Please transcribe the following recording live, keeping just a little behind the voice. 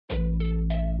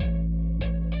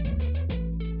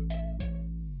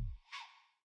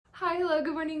Hi, hello,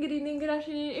 good morning, good evening, good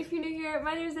afternoon. If you're new here,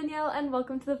 my name is Danielle and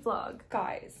welcome to the vlog.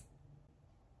 Guys,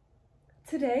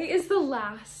 today is the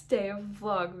last day of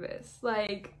Vlogmas.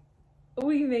 Like,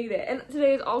 we made it. And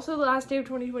today is also the last day of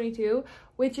 2022,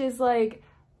 which is like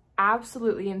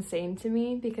absolutely insane to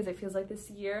me because it feels like this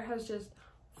year has just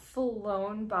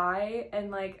flown by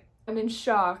and like I'm in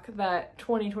shock that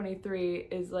 2023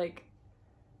 is like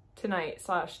tonight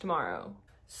 / tomorrow.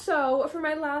 So for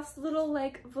my last little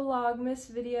like Vlogmas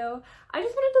video, I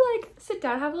just wanted to like sit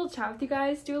down, have a little chat with you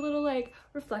guys, do a little like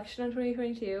reflection on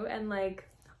 2022 and like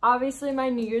obviously my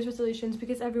New Year's resolutions,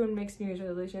 because everyone makes New Year's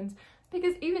resolutions,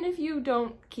 because even if you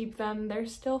don't keep them, they're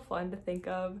still fun to think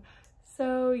of.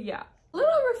 So yeah, a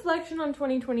little reflection on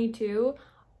 2022.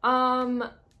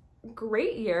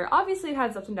 Great year. Obviously it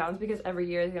has ups and downs because every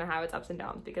year is gonna have its ups and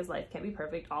downs because life can't be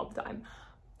perfect all the time,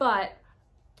 but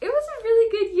it was a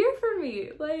really good year for me.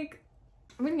 Like,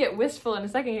 I'm gonna get wistful in a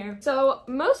second here. So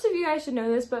most of you guys should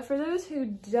know this, but for those who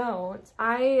don't,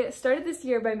 I started this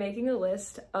year by making a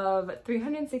list of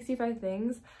 365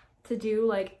 things to do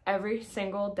like every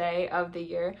single day of the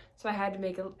year. So I had to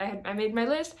make I made my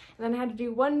list, and then I had to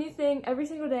do one new thing every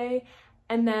single day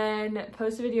and then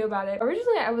post a video about it.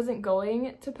 Originally I wasn't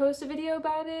going to post a video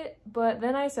about it, but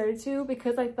then I started to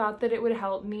because I thought that it would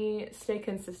help me stay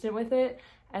consistent with it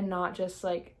and not just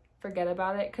like forget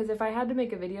about it. Because if I had to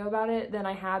make a video about it, then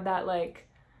I had that like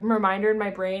reminder in my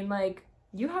brain like,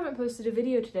 you haven't posted a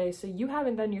video today, so you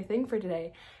haven't done your thing for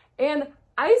today. And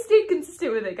I stayed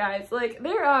consistent with it, guys. Like,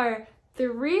 there are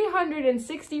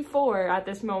 364 at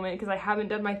this moment because I haven't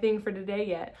done my thing for today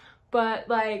yet, but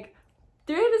like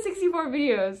 364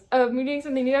 videos of me doing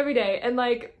something new every day, and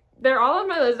like they're all on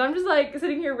my list. I'm just like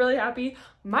sitting here really happy.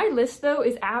 My list though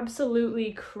is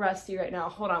absolutely crusty right now.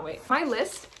 Hold on, wait. My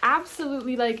list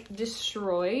absolutely like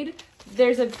destroyed.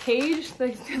 There's a page,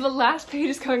 like the last page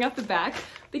is going out the back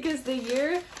because the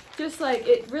year just like,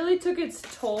 it really took its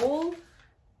toll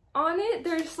on it.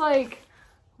 There's like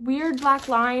weird black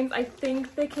lines. I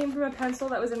think they came from a pencil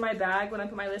that was in my bag when I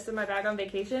put my list in my bag on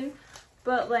vacation.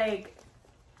 But like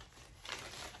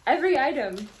every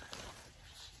item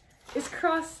is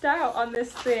crossed out on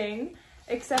this thing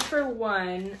except for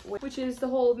one, which is the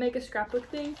whole make a scrapbook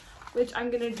thing, which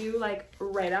I'm gonna do like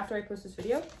right after I post this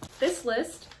video. This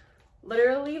list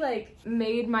literally like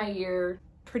made my year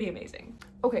pretty amazing.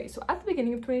 Okay, so at the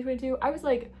beginning of 2022, I was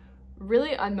like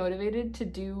really unmotivated to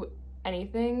do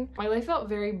anything. My life felt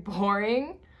very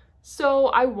boring, so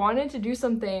I wanted to do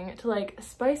something to like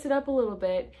spice it up a little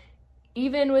bit,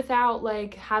 even without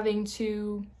like having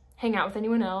to hang out with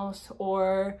anyone else,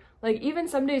 or like even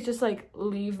some days just like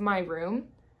leave my room.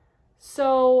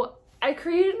 So I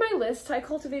created my list. I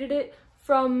cultivated it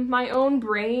from my own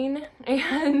brain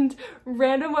and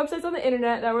random websites on the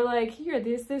internet that were like, here,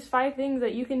 there's 5 things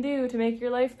that you can do to make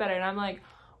your life better. And I'm like,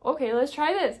 okay, let's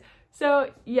try this. So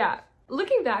yeah,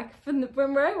 looking back from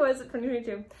where I was at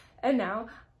 2022 and now,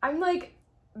 I'm like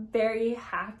very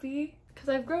happy because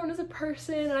I've grown as a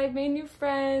person and I've made new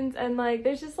friends, and like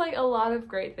there's just like a lot of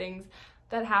great things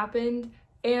that happened,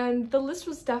 and the list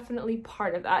was definitely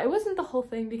part of that. It wasn't the whole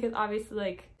thing because obviously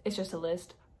like it's just a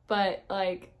list, but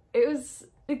like it was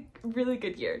a really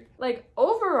good year. Like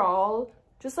overall,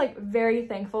 just like very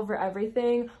thankful for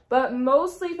everything, but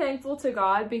mostly thankful to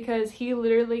God because he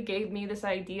literally gave me this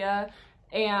idea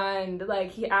and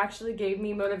like he actually gave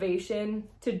me motivation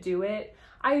to do it.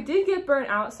 I did get burnt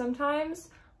out sometimes,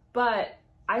 but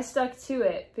I stuck to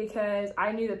it because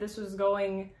I knew that this was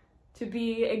going to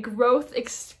be a growth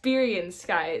experience,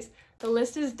 guys. The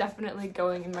list is definitely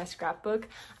going in my scrapbook.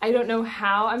 I don't know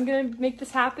how I'm gonna make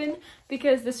this happen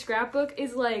because the scrapbook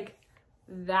is like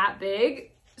that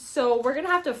big. So we're gonna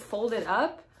have to fold it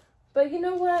up, but you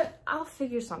know what? I'll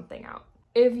figure something out.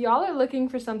 If y'all are looking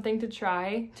for something to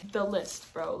try, the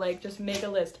list, bro, like just make a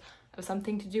list of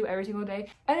something to do every single day.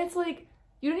 And it's like,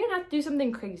 you don't even have to do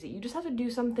something crazy. You just have to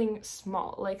do something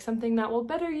small, like something that will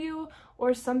better you,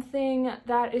 or something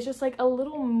that is just like a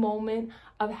little moment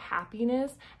of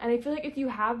happiness. And I feel like if you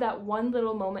have that one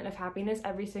little moment of happiness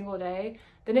every single day,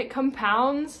 then it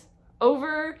compounds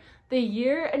over the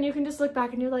year and you can just look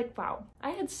back and you're like, wow,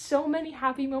 I had so many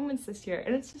happy moments this year.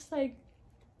 And it's just like,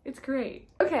 it's great.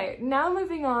 Okay, now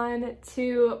moving on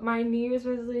to my New Year's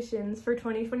resolutions for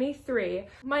 2023.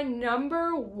 My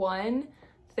number one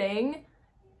thing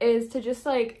is to just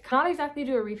like not exactly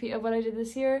do a repeat of what I did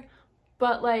this year,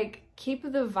 but like keep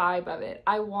the vibe of it.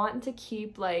 I want to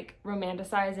keep like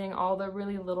romanticizing all the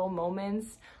really little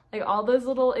moments, like all those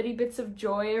little itty bits of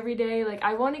joy every day. Like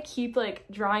I want to keep like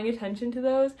drawing attention to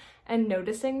those and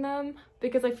noticing them,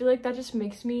 because I feel like that just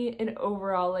makes me an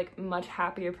overall like much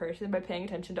happier person by paying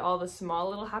attention to all the small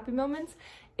little happy moments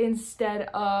instead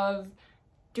of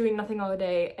doing nothing all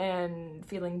day and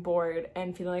feeling bored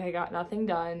and feeling like I got nothing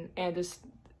done and just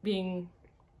being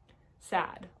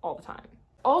sad all the time.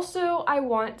 Also, I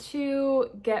want to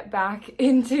get back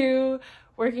into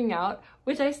working out,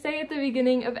 which I say at the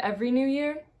beginning of every new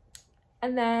year,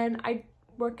 and then I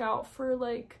work out for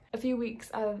like a few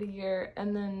weeks out of the year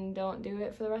and then don't do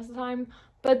it for the rest of the time.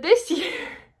 But this year,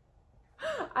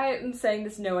 I am saying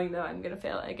this knowing that I'm gonna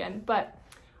fail it again, but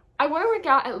I want to work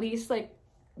out at least like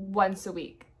once a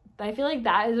week. I feel like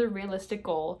that is a realistic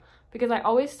goal, because I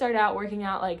always start out working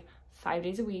out like 5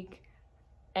 days a week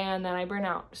and then I burn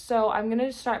out. So I'm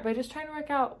gonna start by just trying to work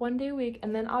out 1 day a week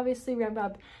and then obviously ramp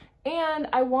up. And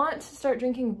I want to start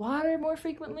drinking water more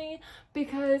frequently,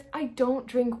 because I don't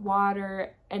drink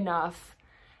water enough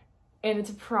and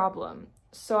it's a problem.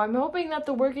 So I'm hoping that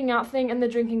the working out thing and the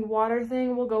drinking water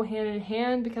thing will go hand in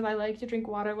hand, because I like to drink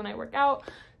water when I work out.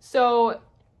 So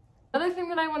another thing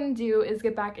that I want to do is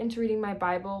get back into reading my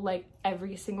Bible like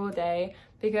every single day,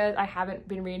 because I haven't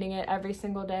been reading it every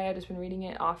single day. I've just been reading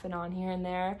it off and on here and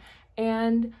there.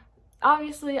 And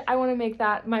obviously I want to make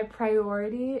that my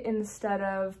priority instead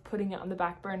of putting it on the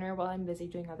back burner while I'm busy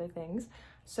doing other things.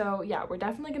 So yeah, we're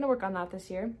definitely going to work on that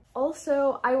this year.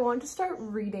 Also, I want to start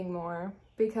reading more,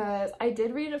 because I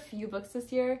did read a few books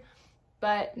this year,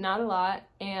 but not a lot,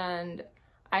 and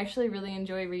I actually really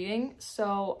enjoy reading,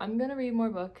 so I'm gonna read more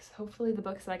books. Hopefully the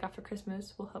books that I got for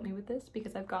Christmas will help me with this,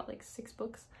 because I've got like 6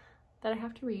 books that I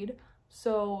have to read.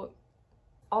 So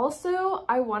also,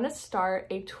 I want to start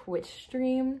a Twitch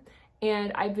stream,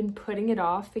 and I've been putting it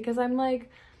off because I'm like,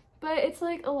 but it's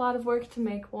like a lot of work to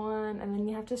make one, and then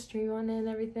you have to stream on it and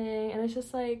everything, and it's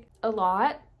just like a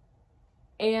lot.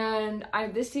 And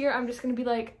this year I'm just gonna be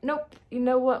like, nope, you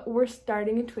know what, we're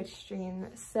starting a Twitch stream,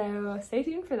 so stay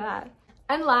tuned for that.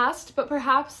 And last, but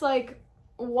perhaps like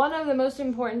one of the most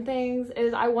important things,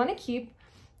 is I want to keep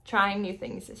trying new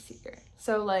things this year.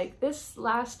 So like this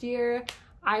last year,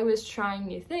 I was trying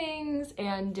new things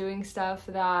and doing stuff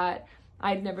that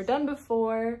I'd never done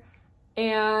before,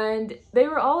 and they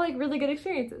were all like really good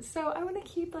experiences. So I want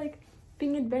to keep like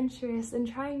being adventurous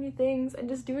and trying new things and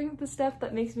just doing the stuff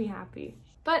that makes me happy.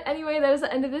 But anyway, that is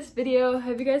the end of this video.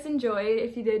 Hope you guys enjoyed.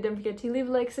 If you did, don't forget to leave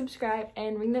a like, subscribe,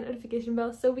 and ring that notification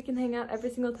bell so we can hang out every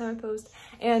single time I post.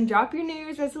 And drop your New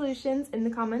Year's resolutions in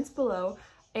the comments below,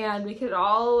 and we could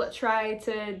all try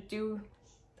to do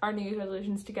our New Year's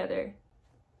resolutions together.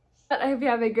 But I hope you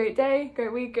have a great day,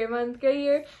 great week, great month, great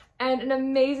year, and an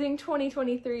amazing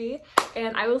 2023,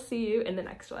 and I will see you in the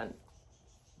next one.